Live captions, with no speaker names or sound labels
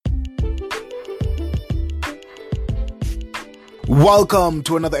Welcome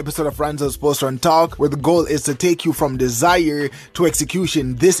to another episode of Ranzo's Post Run Talk, where the goal is to take you from desire to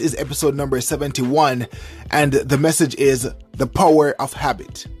execution. This is episode number 71, and the message is the power of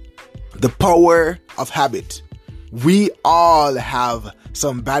habit. The power of habit. We all have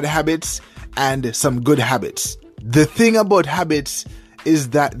some bad habits and some good habits. The thing about habits is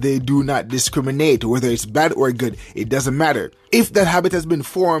that they do not discriminate, whether it's bad or good. It doesn't matter. If that habit has been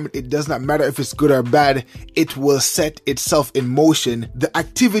formed, it does not matter if it's good or bad. It will set itself in motion. The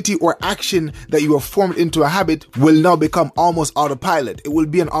activity or action that you have formed into a habit will now become almost autopilot. It will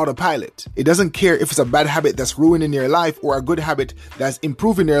be an autopilot. It doesn't care if it's a bad habit that's ruining your life or a good habit that's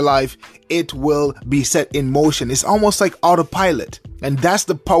improving your life. It will be set in motion. It's almost like autopilot. And that's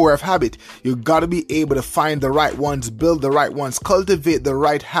the power of habit. You gotta be able to find the right ones, build the right ones, cultivate the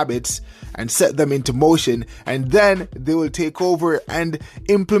right habits, and set them into motion, and then they will take over, and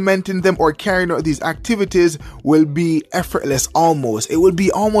implementing them or carrying out these activities will be effortless almost. It will be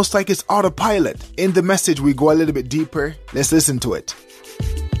almost like it's autopilot. In the message, we go a little bit deeper. Let's listen to it.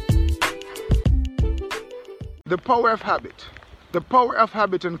 The power of habit. The power of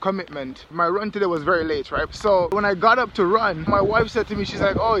habit and commitment. My run today was very late, right? So when I got up to run, my wife said to me, she's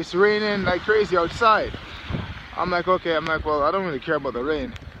like, oh, it's raining like crazy outside. I'm like, okay. I'm like, well, I don't really care about the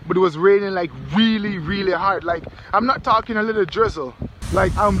rain. But it was raining like really, really hard. Like, I'm not talking a little drizzle.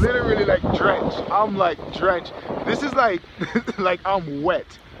 Like, I'm literally like drenched. I'm like drenched. This is like, like I'm wet.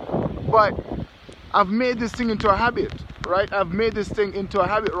 But I've made this thing into a habit, right? I've made this thing into a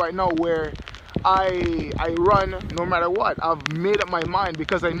habit right now where I run no matter what. I've made up my mind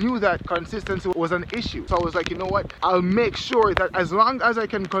because I knew that consistency was an issue. So I was like, you know what? I'll make sure that as long as I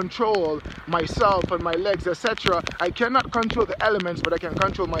can control myself and my legs, etc. I cannot control the elements, but I can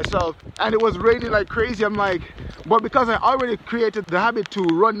control myself. And it was raining like crazy. I'm like, but because I already created the habit to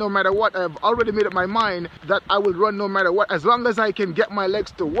run no matter what, I've already made up my mind that I will run no matter what. As long as I can get my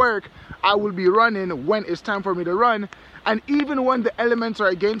legs to work, I will be running when it's time for me to run. And even when the elements are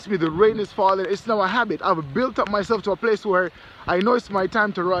against me, the rain is falling, it's now a habit. I've built up myself to a place where I know it's my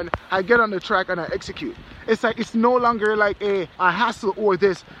time to run. I get on the track and I execute. It's like, it's no longer like a hassle or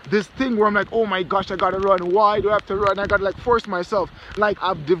this thing where I'm like, oh my gosh, I gotta run. Why do I have to run? I gotta like force myself. Like,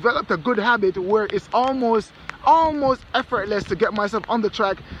 I've developed a good habit where it's almost effortless to get myself on the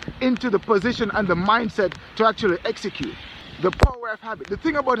track, into the position and the mindset to actually execute. The power of habit. The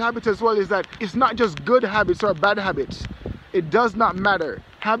thing about habits as well is that it's not just good habits or bad habits. It does not matter.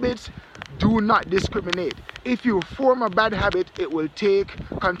 Habits do not discriminate. If you form a bad habit, it will take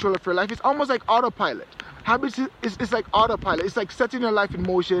control of your life. It's almost like autopilot. Habits is like autopilot. It's like setting your life in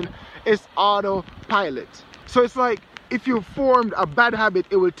motion. It's autopilot. So it's like if you formed a bad habit,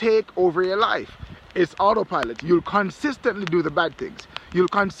 it will take over your life. It's autopilot. You'll consistently do the bad things. You'll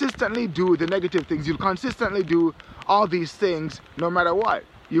consistently do the negative things. You'll consistently do all these things no matter what.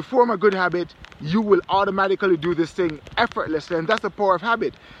 You form a good habit, you will automatically do this thing effortlessly, and that's the power of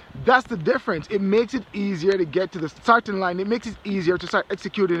habit. That's the difference. It makes it easier to get to the starting line. It makes it easier to start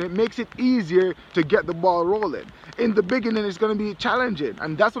executing. It makes it easier to get the ball rolling. In the beginning, it's going to be challenging,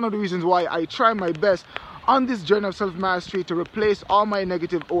 and that's one of the reasons why I try my best on this journey of self-mastery to replace all my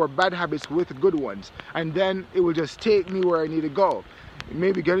negative or bad habits with good ones, and then it will just take me where I need to go.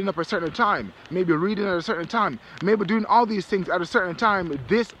 Maybe getting up at a certain time, maybe reading at a certain time, maybe doing all these things at a certain time.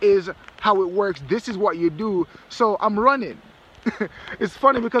 This is how it works. This is what you do. So I'm running. It's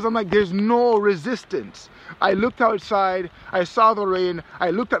funny because I'm like, there's no resistance. I looked outside, I saw the rain, I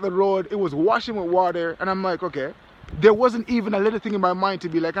looked at the road, it was washing with water, and I'm like, okay. There wasn't even a little thing in my mind to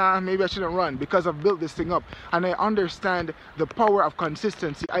be like, maybe I shouldn't run, because I've built this thing up and I understand the power of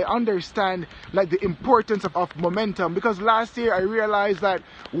consistency. I understand like the importance of momentum, because last year I realized that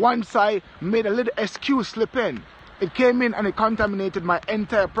once I made a little excuse slip in, it came in and it contaminated my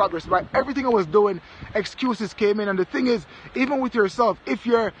entire progress. By everything I was doing, excuses came in. And the thing is, even with yourself, if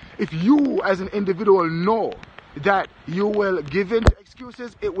you as an individual know that you will give in to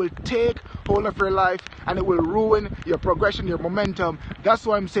excuses, it will take hold of your life and it will ruin your progression, your momentum. That's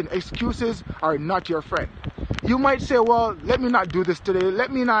why I'm saying excuses are not your friend. You might say, well, let me not do this today, let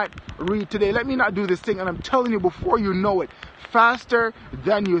me not read today, let me not do this thing. And I'm telling you, before you know it, faster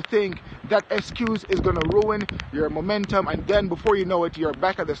than you think, that excuse is going to ruin your momentum. And then before you know it, you're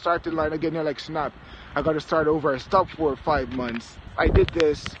back at the starting line again. You're like, snap, I got to start over. I stopped for 5 months. I did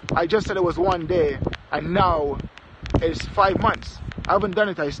this. I just said it was one day, and now it's 5 months. I haven't done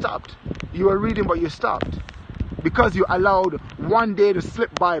it. I stopped. You were reading, but you stopped because you allowed one day to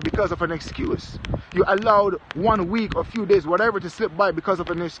slip by because of an excuse. You allowed 1 week or few days, whatever, to slip by because of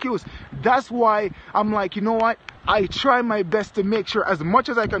an excuse. That's why I'm like, you know what? I try my best to make sure as much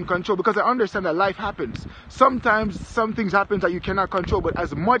as I can control, because I understand that life happens. Sometimes some things happen that you cannot control, but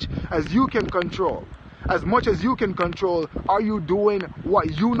as much as you can control, are you doing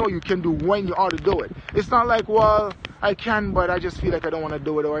what you know you can do when you ought to do it? It's not like, well, I can, but I just feel like I don't want to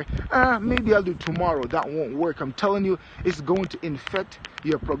do it, or maybe I'll do it tomorrow. That won't work. I'm telling you, it's going to infect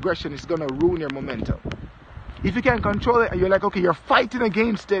your progression. It's going to ruin your momentum. If you can't control it and you're like, okay, you're fighting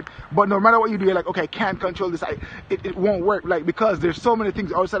against it, but no matter what you do, you're like, okay, I can't control this. It won't work, like, because there's so many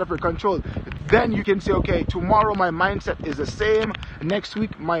things outside of your control. Then you can say, okay, tomorrow my mindset is the same. Next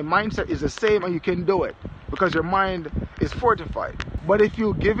week my mindset is the same, and you can do it because your mind is fortified. But if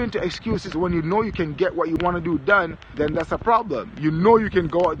you give in to excuses when you know you can get what you want to do done, then that's a problem. You know you can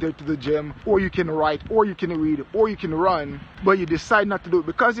go out there to the gym, or you can write, or you can read, or you can run, but you decide not to do it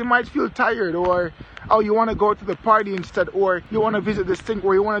because you might feel tired, or you want to go to the party instead, or you want to visit this thing,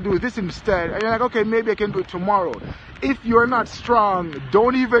 or you want to do this instead, and you're like, okay, maybe I can do it tomorrow. If you're not strong,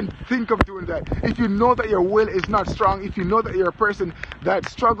 don't even think of doing that. If you know that your will is not strong, if you know that you're a person that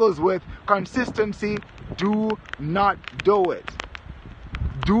struggles with consistency, do not do it.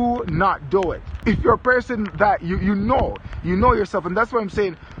 Do not do it. If you're a person that you know yourself, and that's what I'm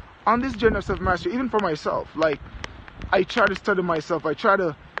saying, on this journey of self-mastery, even for myself, like, I try to study myself, I try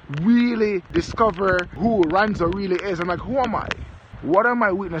to really discover who Ranzo really is. I'm like, who am I? What are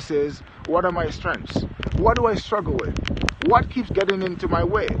my weaknesses? What are my strengths? What do I struggle with? What keeps getting into my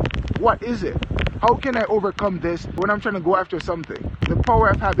way? What is it? How can I overcome this when I'm trying to go after something? The power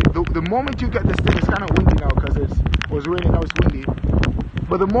of habit. The moment you get this thing, it's kind of windy now because it was raining, now it's windy.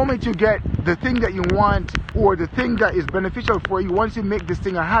 But the moment you get the thing that you want, or the thing that is beneficial for you, once you make this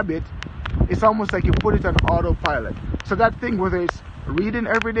thing a habit, it's almost like you put it on autopilot. So that thing, whether it's reading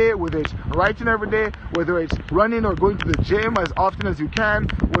every day, whether it's writing every day, whether it's running or going to the gym as often as you can,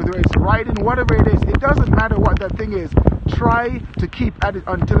 whether it's writing, whatever it is, it doesn't matter what that thing is. Try to keep at it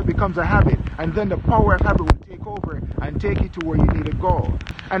until it becomes a habit, and then the power of habit will take over and take you to where you need to go.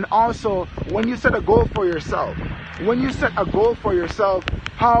 And also, when you set a goal for yourself,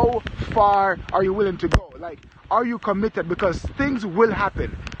 how far are you willing to go? Like, are you committed? Because things will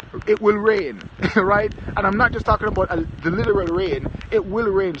happen. It will rain, right? And I'm not just talking about the literal rain. It will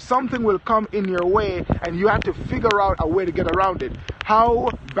rain. Something will come in your way, and you have to figure out a way to get around it. How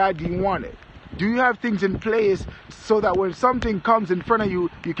bad do you want it? Do you have things in place so that when something comes in front of you,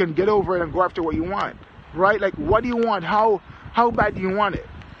 you can get over it and go after what you want, right? Like, what do you want? How bad do you want it?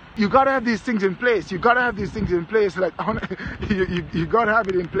 You gotta have these things in place. Like, you gotta have it in place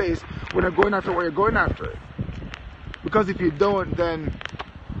when you're going after what you're going after. Because if you don't, then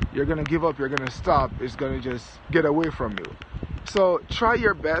you're gonna give up, you're gonna stop, it's gonna just get away from you. So try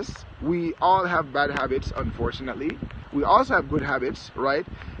your best. We all have bad habits, unfortunately. We also have good habits, right?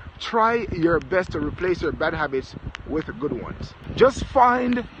 Try your best to replace your bad habits with good ones. Just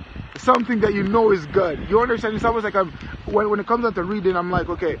find something that you know is good. You understand? It's almost like when it comes down to reading, I'm like,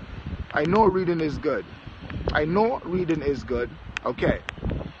 okay, I know reading is good. Okay,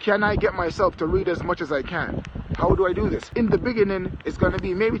 can I get myself to read as much as I can? How do I do this? In the beginning, it's going to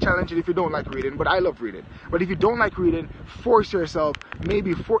be maybe challenging if you don't like reading, but I love reading. But if you don't like reading, force yourself.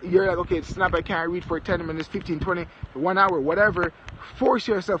 You're like, okay, snap, I can't read for 10 minutes, 15, 20, 1 hour, whatever. Force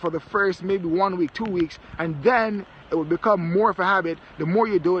yourself for the first maybe 1 week, 2 weeks, and then it will become more of a habit. The more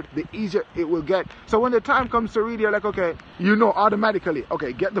you do it, the easier it will get. So when the time comes to read, you're like, okay, you know automatically,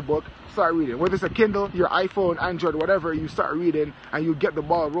 okay, get the book, start reading. Whether it's a Kindle, your iPhone, Android, whatever, you start reading and you get the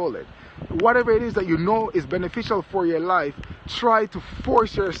ball rolling. Whatever it is that you know is beneficial for your life, try to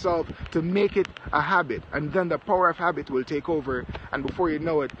force yourself to make it a habit, and then the power of habit will take over, and before you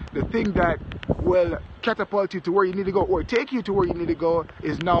know it, the thing that will catapult you to where you need to go, or take you to where you need to go,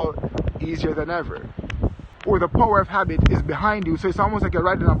 is now easier than ever. Or the power of habit is behind you, so it's almost like you're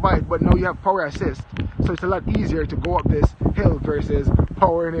riding a bike, but now you have power assist, so it's a lot easier to go up this hill versus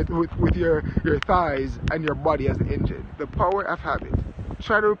powering it with your thighs and your body as the engine. The power of habit.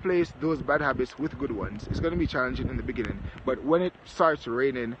 Try to replace those bad habits with good ones. It's going to be challenging in the beginning, but when it starts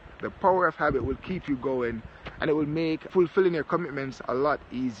raining, the power of habit will keep you going, and it will make fulfilling your commitments a lot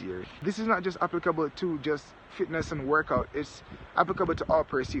easier. This is not just applicable to just fitness and workout, it's applicable to all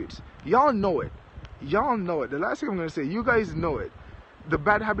pursuits. Y'all know it. The last thing I'm going to say, you guys know it. The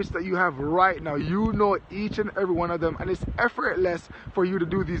bad habits that you have right now, you know each and every one of them, and it's effortless for you to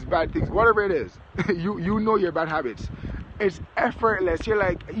do these bad things, whatever it is. you know your bad habits. It's effortless. You're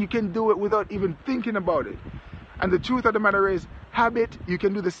like, you can do it without even thinking about it. And the truth of the matter is, habit, you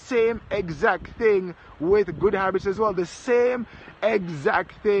can do the same exact thing with good habits as well. The same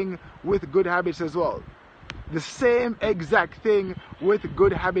exact thing with good habits as well. the same exact thing with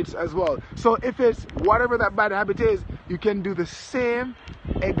good habits as well. So if it's whatever that bad habit is, you can do the same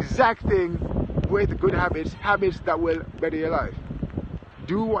exact thing with good habits that will better your life.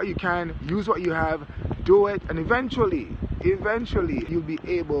 Do what you can, use what you have, do it, and eventually you'll be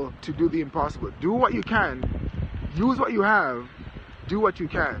able to do the impossible. Do what you can, use what you have, do what you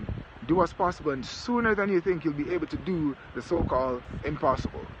can, do what's possible, and sooner than you think you'll be able to do the so-called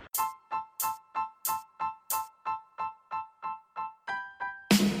impossible.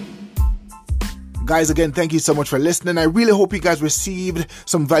 Guys, again, thank you so much for listening. I really hope you guys received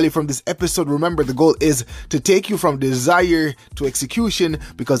some value from this episode. Remember, the goal is to take you from desire to execution,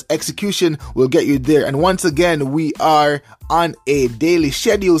 because execution will get you there. And once again, we are on a daily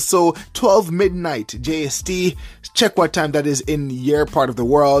schedule. So 12 midnight JST. Check what time that is in your part of the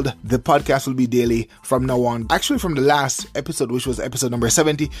world. The podcast will be daily from now on. Actually, from the last episode, which was episode number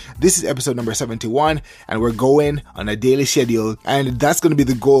 70, this is episode number 71, and we're going on a daily schedule. And that's going to be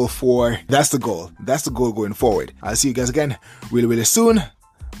the goal That's the goal going forward. I'll see you guys again really, really soon.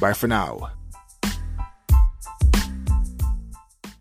 Bye for now.